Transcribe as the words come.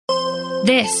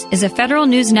This is a Federal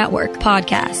News Network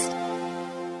podcast.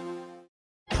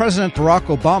 President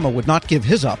Barack Obama would not give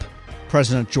his up.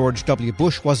 President George W.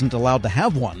 Bush wasn't allowed to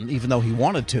have one, even though he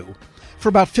wanted to. For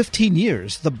about 15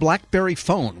 years, the BlackBerry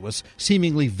phone was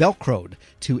seemingly Velcroed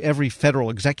to every federal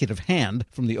executive hand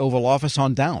from the Oval Office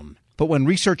on down. But when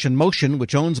Research in Motion,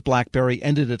 which owns BlackBerry,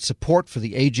 ended its support for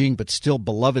the aging but still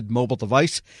beloved mobile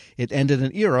device, it ended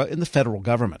an era in the federal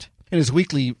government. In his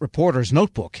weekly Reporter's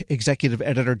Notebook, executive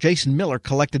editor Jason Miller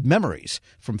collected memories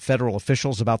from federal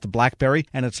officials about the BlackBerry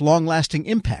and its long-lasting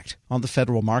impact on the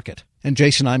federal market. And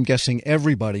Jason, I'm guessing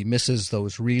everybody misses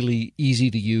those really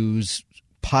easy-to-use,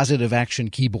 positive action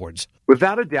keyboards.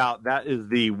 Without a doubt, that is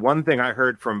the one thing I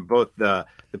heard from both the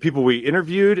people we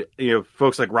interviewed,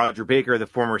 folks like Roger Baker, the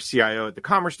former CIO at the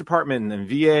Commerce Department and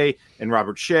VA, and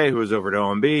Robert Shea, who was over at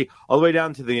OMB, all the way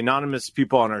down to the anonymous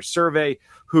people on our survey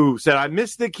who said, I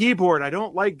miss the keyboard. I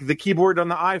don't like the keyboard on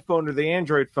the iPhone or the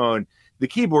Android phone. The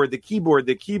keyboard.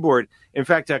 In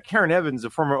fact, Karen Evans, the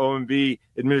former OMB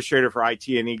administrator for IT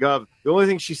and eGov, the only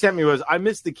thing she sent me was, I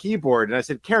miss the keyboard. And I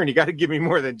said, Karen, you got to give me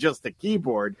more than just the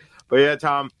keyboard. But yeah,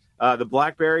 Tom, the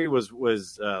BlackBerry was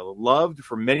loved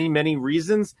for many, many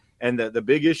reasons. And the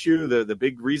big issue, the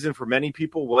big reason for many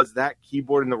people was that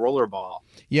keyboard and the rollerball.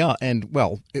 Yeah, and,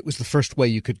 well, it was the first way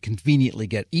you could conveniently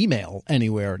get email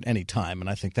anywhere at any time, and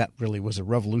I think that really was a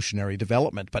revolutionary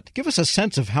development. But give us a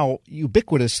sense of how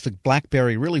ubiquitous the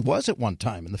BlackBerry really was at one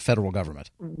time in the federal government.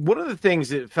 One of the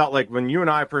things it felt like when you and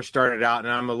I first started out,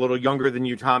 and I'm a little younger than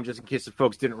you, Tom, just in case the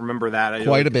folks didn't remember that.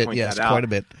 Quite a bit.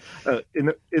 In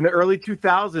the early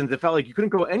 2000s, it felt like you couldn't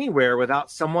go anywhere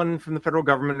without someone from the federal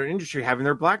government or industry having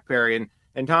their BlackBerry.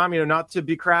 And Tom, not to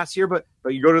be crass here, but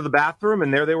you go to the bathroom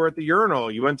and there they were at the urinal.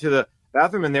 You went to the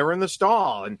bathroom and they were in the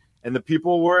stall, and the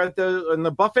people were in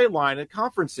the buffet line at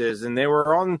conferences, and they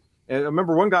were on. I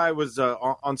remember one guy was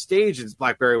on stage and his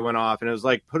BlackBerry went off, and it was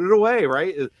like, put it away,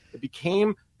 right?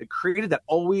 It created that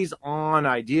always on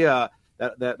idea,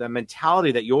 that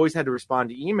mentality that you always had to respond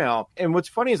to email. And what's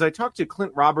funny is I talked to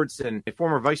Clint Robertson, a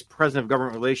former vice president of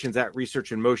government relations at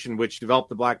Research in Motion, which developed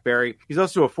the BlackBerry. He's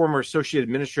also a former associate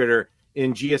administrator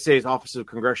in GSA's Office of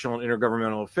Congressional and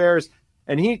Intergovernmental Affairs.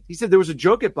 And he said there was a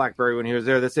joke at BlackBerry when he was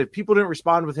there that said people didn't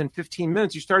respond within 15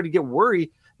 minutes. You started to get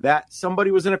worried that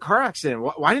somebody was in a car accident.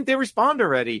 Why didn't they respond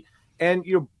already? And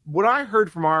what I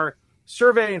heard from our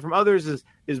survey and from others is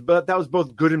but that was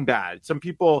both good and bad. Some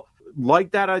people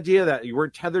liked that idea that you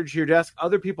weren't tethered to your desk.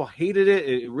 Other people hated it.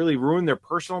 It really ruined their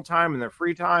personal time and their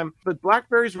free time. But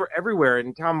BlackBerries were everywhere.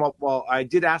 And Tom, while I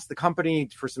did ask the company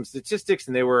for some statistics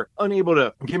and they were unable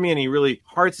to give me any really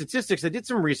hard statistics, I did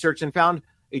some research and found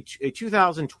a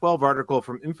 2012 article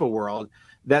from InfoWorld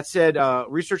that said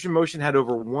Research in Motion had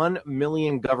over 1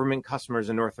 million government customers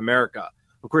in North America.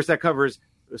 Of course, that covers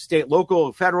state,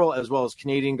 local, federal, as well as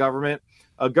Canadian government.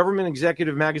 A Government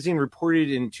Executive magazine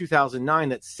reported in 2009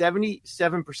 that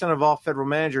 77% of all federal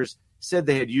managers said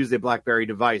they had used a BlackBerry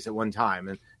device at one time.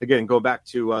 And again, go back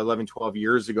to 11, 12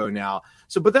 years ago now.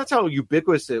 But that's how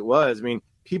ubiquitous it was. I mean,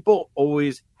 people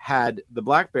always had the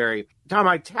BlackBerry. Tom,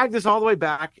 I tagged this all the way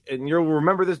back, and you'll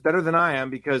remember this better than I am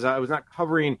because I was not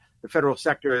covering the federal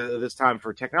sector this time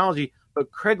for technology.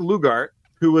 But Craig Lugart,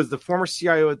 who was the former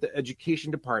CIO at the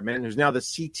Education Department, and who's now the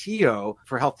CTO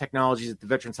for Health Technologies at the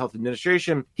Veterans Health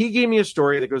Administration, he gave me a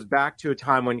story that goes back to a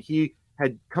time when he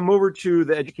had come over to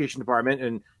the Education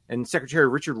Department, and Secretary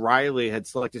Richard Riley had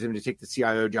selected him to take the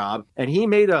CIO job, and he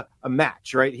made a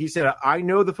match, right? He said, I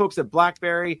know the folks at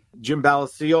BlackBerry, Jim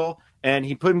Balasiel, and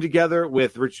he put them together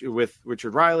with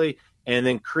Richard Riley, and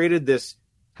then created this,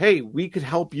 hey, we could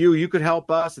help you, you could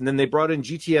help us, and then they brought in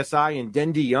GTSI and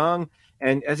Den DeYoung.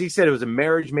 And as he said, it was a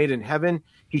marriage made in heaven.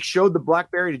 He showed the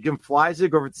BlackBerry to Jim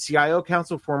Fleisig over at the CIO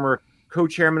Council, former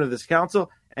co-chairman of this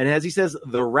council. And as he says,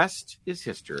 the rest is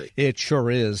history. It sure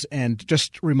is. And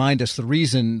just remind us, the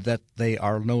reason that they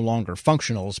are no longer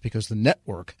functional is because the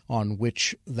network on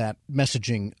which that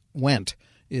messaging went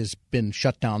has been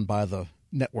shut down by the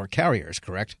network carriers,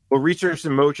 correct? Well, Research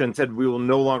in Motion said we will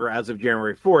no longer, as of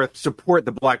January 4th, support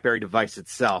the BlackBerry device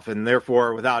itself. And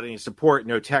therefore, without any support,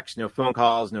 no text, no phone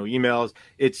calls, no emails,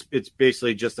 it's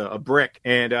basically just a brick.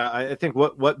 And I think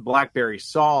what BlackBerry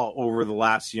saw over the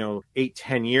last,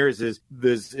 8-10 years is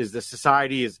the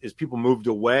society is people moved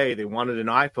away. They wanted an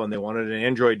iPhone. They wanted an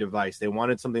Android device. They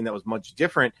wanted something that was much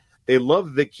different. They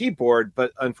loved the keyboard,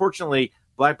 but unfortunately,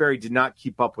 BlackBerry did not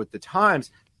keep up with the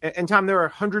times. And Tom, there are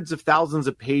hundreds of thousands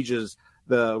of pages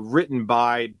written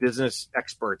by business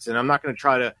experts, and I'm not going to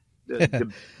try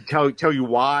to tell you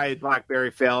why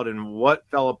BlackBerry failed and what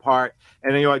fell apart.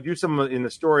 And I do some in the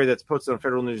story that's posted on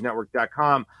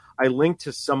federalnewsnetwork.com. I linked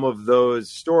to some of those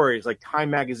stories. Like Time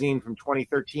Magazine from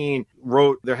 2013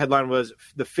 wrote, their headline was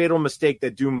 "The Fatal Mistake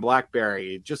That Doomed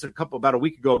BlackBerry." Just about a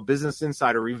week ago, Business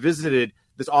Insider revisited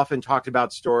this often talked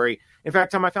about story. In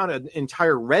fact, Tom, I found an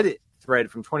entire Reddit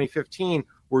thread from 2015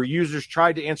 where users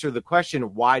tried to answer the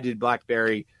question, why did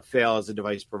BlackBerry fail as a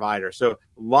device provider? So a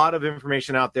lot of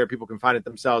information out there. People can find it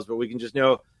themselves, but we can just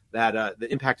know that the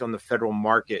impact on the federal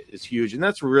market is huge. And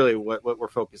that's really what we're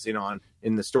focusing on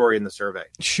in the story in the survey.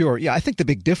 Sure. Yeah, I think the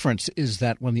big difference is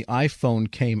that when the iPhone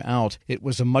came out, it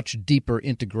was a much deeper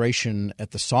integration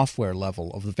at the software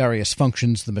level of the various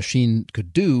functions the machine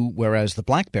could do, whereas the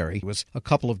BlackBerry was a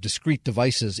couple of discrete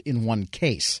devices in one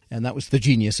case. And that was the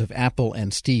genius of Apple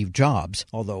and Steve Jobs,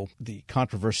 although the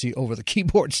controversy over the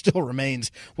keyboard still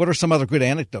remains. What are some other good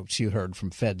anecdotes you heard from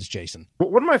feds, Jason?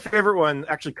 One of my favorite ones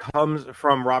actually comes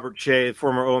from Robert Shea,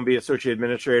 former OMB associate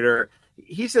administrator.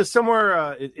 He says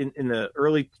somewhere in the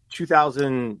early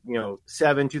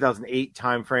 2007, 2008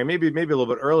 timeframe, maybe a little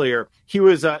bit earlier, he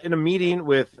was in a meeting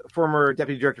with former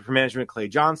Deputy Director for Management Clay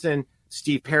Johnson,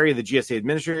 Steve Perry, the GSA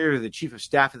administrator. The chief of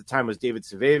staff at the time was David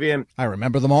Savavian. I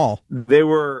remember them all. They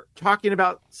were talking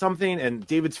about something, and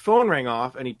David's phone rang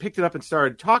off, and he picked it up and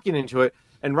started talking into it.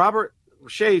 And Robert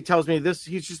Shea tells me this,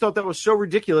 he just thought that was so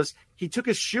ridiculous. He took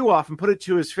his shoe off and put it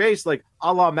to his face, like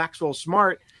a la Maxwell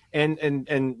Smart.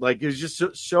 And like, it was just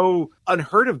so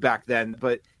unheard of back then.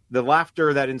 But the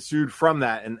laughter that ensued from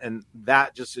that, and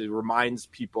that just reminds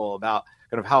people about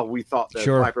kind of how we thought the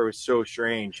BlackBerry was so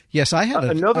strange. Yes, I had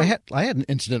an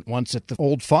incident once at the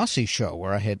old Fosse show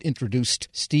where I had introduced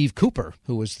Steve Cooper,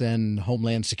 who was then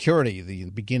Homeland Security,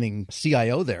 the beginning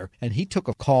CIO there, and he took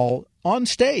a call on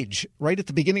stage right at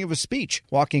the beginning of his speech,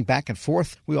 walking back and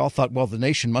forth. We all thought, well, the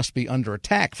nation must be under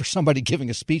attack for somebody giving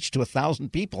a speech to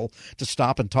 1,000 people to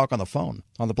stop and talk on the phone,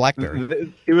 on the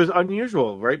BlackBerry. It was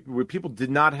unusual, right? Where people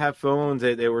did not have phones.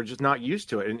 They were just not used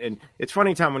to it. And it's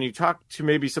funny, Tom, when you talk to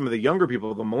maybe some of the younger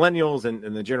people, the millennials and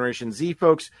the Generation Z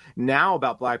folks now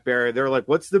about BlackBerry, they're like,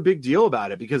 what's the big deal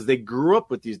about it? Because they grew up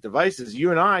with these devices.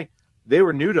 You and I, they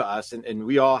were new to us, and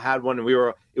we all had one, and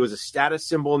it was a status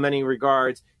symbol in many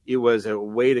regards. It was a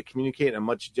way to communicate in a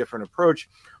much different approach.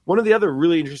 One of the other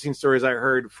really interesting stories I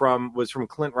heard was from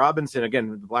Clint Robinson,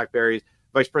 again, the BlackBerry's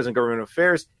Vice President of Government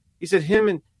Affairs. He said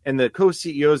him and the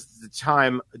co-CEOs at the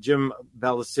time, Jim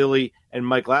Balsillie and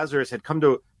Mike Lazarus, had come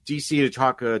to D.C. to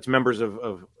talk to members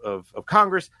of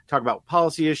Congress, talk about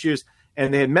policy issues,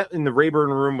 and they had met in the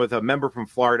Rayburn room with a member from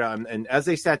Florida. And as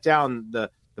they sat down, the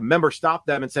member stopped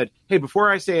them and said, hey, before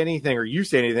I say anything or you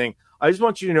say anything, I just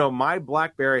want you to know my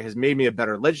BlackBerry has made me a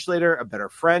better legislator, a better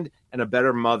friend, and a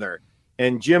better mother.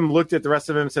 And Jim looked at the rest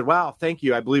of him and said, wow, thank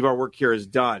you. I believe our work here is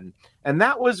done. And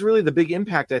that was really the big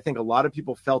impact I think a lot of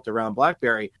people felt around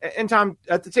BlackBerry. And Tom,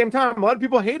 at the same time, a lot of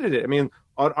people hated it. I mean,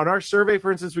 on our survey,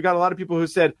 for instance, we got a lot of people who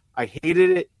said, I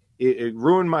hated it. It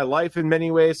ruined my life in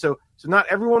many ways. So not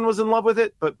everyone was in love with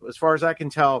it, but as far as I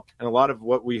can tell, and a lot of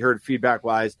what we heard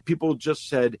feedback-wise, people just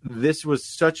said this was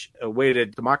such a way to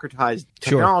democratize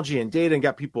technology and data and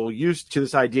got people used to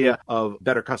this idea of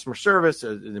better customer service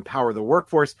and empower the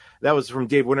workforce. That was from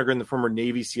Dave Wintergren, the former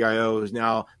Navy CIO, who's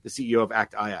now the CEO of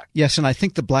ACT-IAC. Yes, and I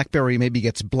think the BlackBerry maybe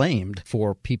gets blamed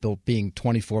for people being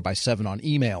 24/7 on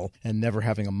email and never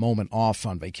having a moment off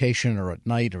on vacation or at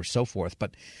night or so forth.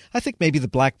 But I think maybe the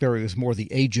BlackBerry was more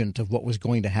the agent of what was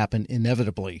going to happen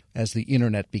inevitably as the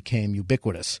internet became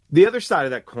ubiquitous. The other side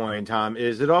of that coin, Tom,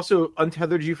 is it also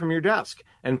untethered you from your desk,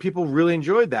 and people really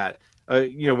enjoyed that.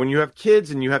 When you have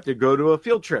kids and you have to go to a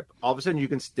field trip, all of a sudden you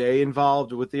can stay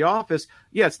involved with the office.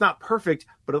 Yeah, it's not perfect,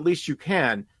 but at least you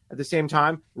can. At the same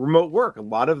time, remote work. A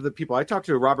lot of the people I talked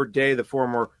to, Robert Day, the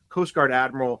former Coast Guard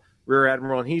Admiral, Rear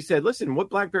Admiral, and he said, listen, what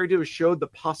BlackBerry did was showed the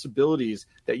possibilities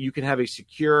that you can have a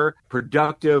secure,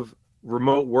 productive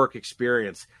remote work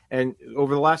experience. And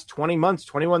over the last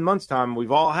 21 months, Tom,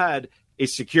 we've all had a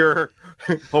secure,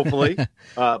 hopefully,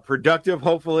 productive,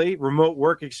 hopefully, remote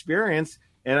work experience.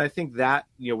 And I think that,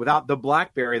 without the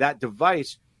BlackBerry, that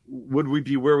device, would we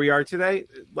be where we are today?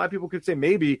 A lot of people could say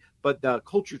maybe, but the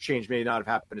culture change may not have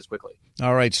happened as quickly.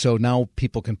 All right, so now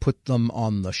people can put them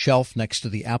on the shelf next to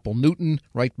the Apple Newton,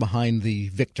 right behind the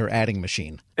Victor adding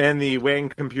machine. And the Wang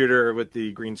computer with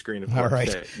the green screen, of course. All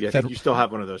right. I think you still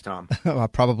have one of those, Tom. I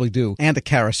probably do. And a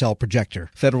carousel projector.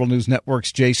 Federal News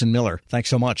Network's Jason Miller. Thanks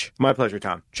so much. My pleasure,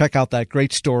 Tom. Check out that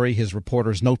great story, his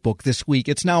reporter's notebook this week.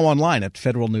 It's now online at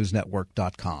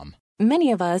federalnewsnetwork.com.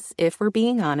 Many of us, if we're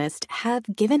being honest, have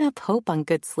given up hope on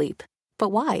good sleep. But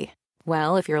why?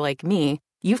 Well, if you're like me,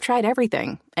 you've tried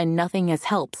everything, and nothing has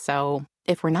helped, so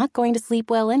if we're not going to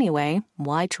sleep well anyway,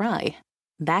 why try?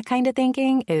 That kind of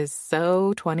thinking is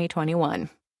so 2021.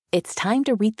 It's time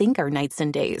to rethink our nights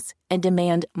and days and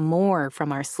demand more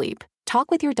from our sleep. Talk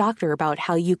with your doctor about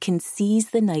how you can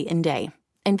seize the night and day,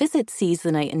 and visit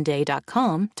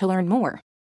seizethenightandday.com to learn more.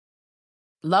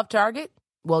 Love Target?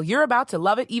 Well, you're about to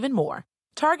love it even more.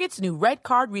 Target's new Red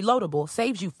Card Reloadable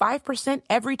saves you 5%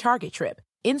 every Target trip,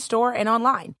 in-store and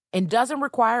online, and doesn't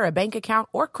require a bank account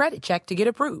or credit check to get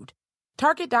approved.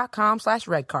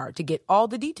 Target.com/redcard to get all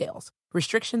the details.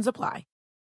 Restrictions apply.